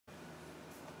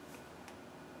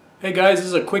Hey guys, this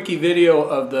is a quickie video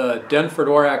of the Denford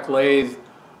Orac Lathe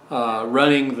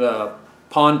running the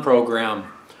pawn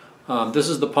program. This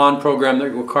is the pawn program that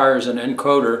requires an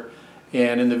encoder,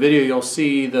 and in the video you'll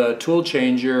see the tool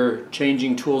changer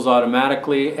changing tools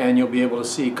automatically, and you'll be able to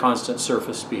see constant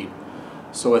surface speed.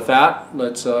 So with that,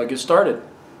 let's get started.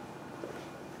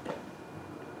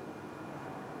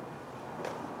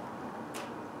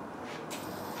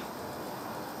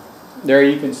 There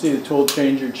you can see the tool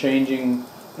changer changing.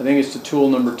 I think it's to tool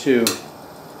number 2.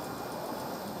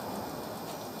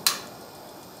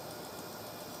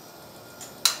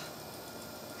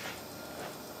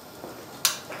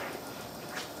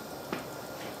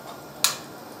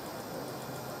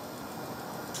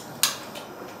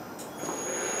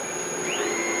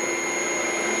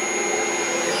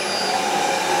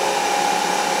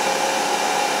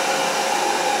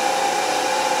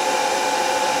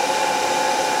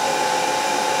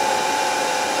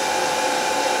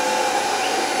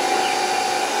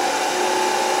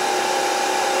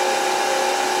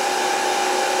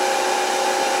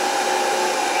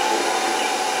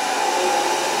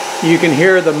 You can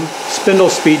hear the spindle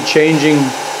speed changing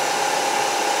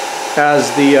as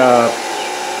the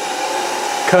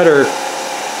cutter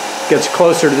gets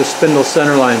closer to the spindle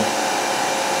center line.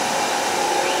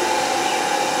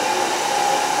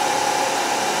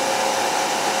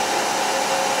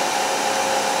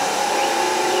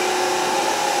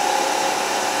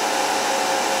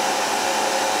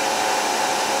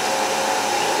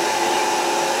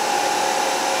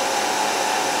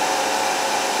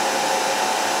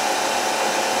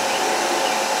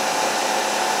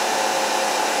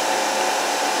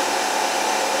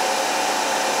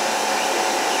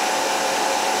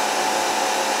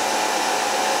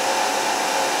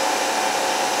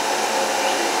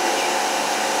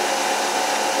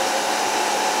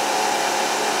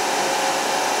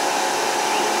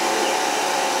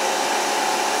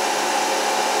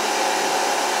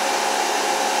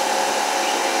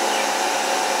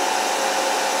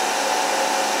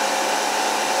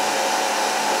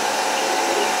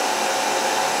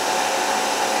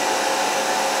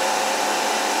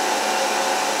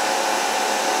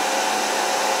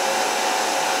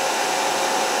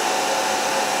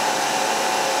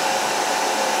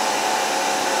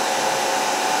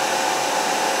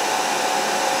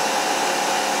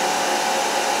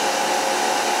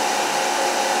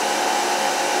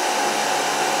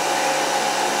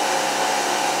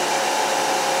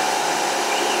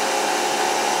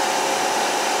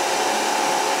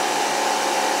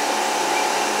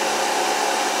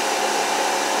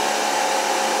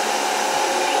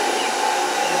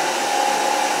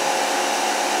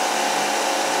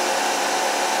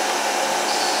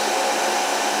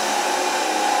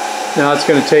 Now it's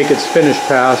going to take its finish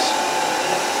pass,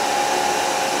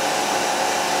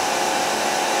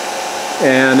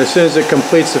 and as soon as it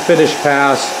completes the finish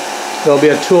pass, there'll be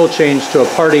a tool change to a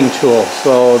parting tool.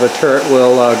 So the turret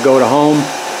will go to home,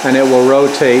 and it will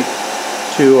rotate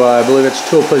to, I believe it's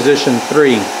tool position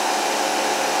 3.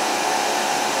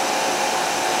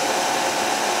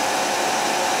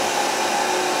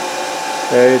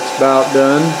 Okay, it's about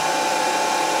done.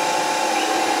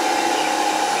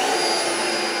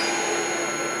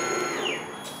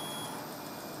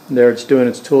 There it's doing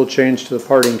its tool change to the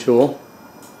parting tool.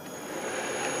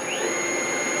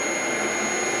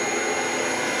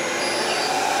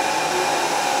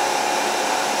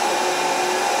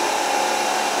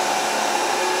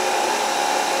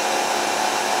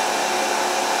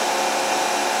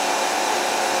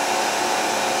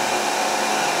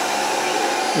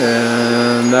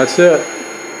 And that's it.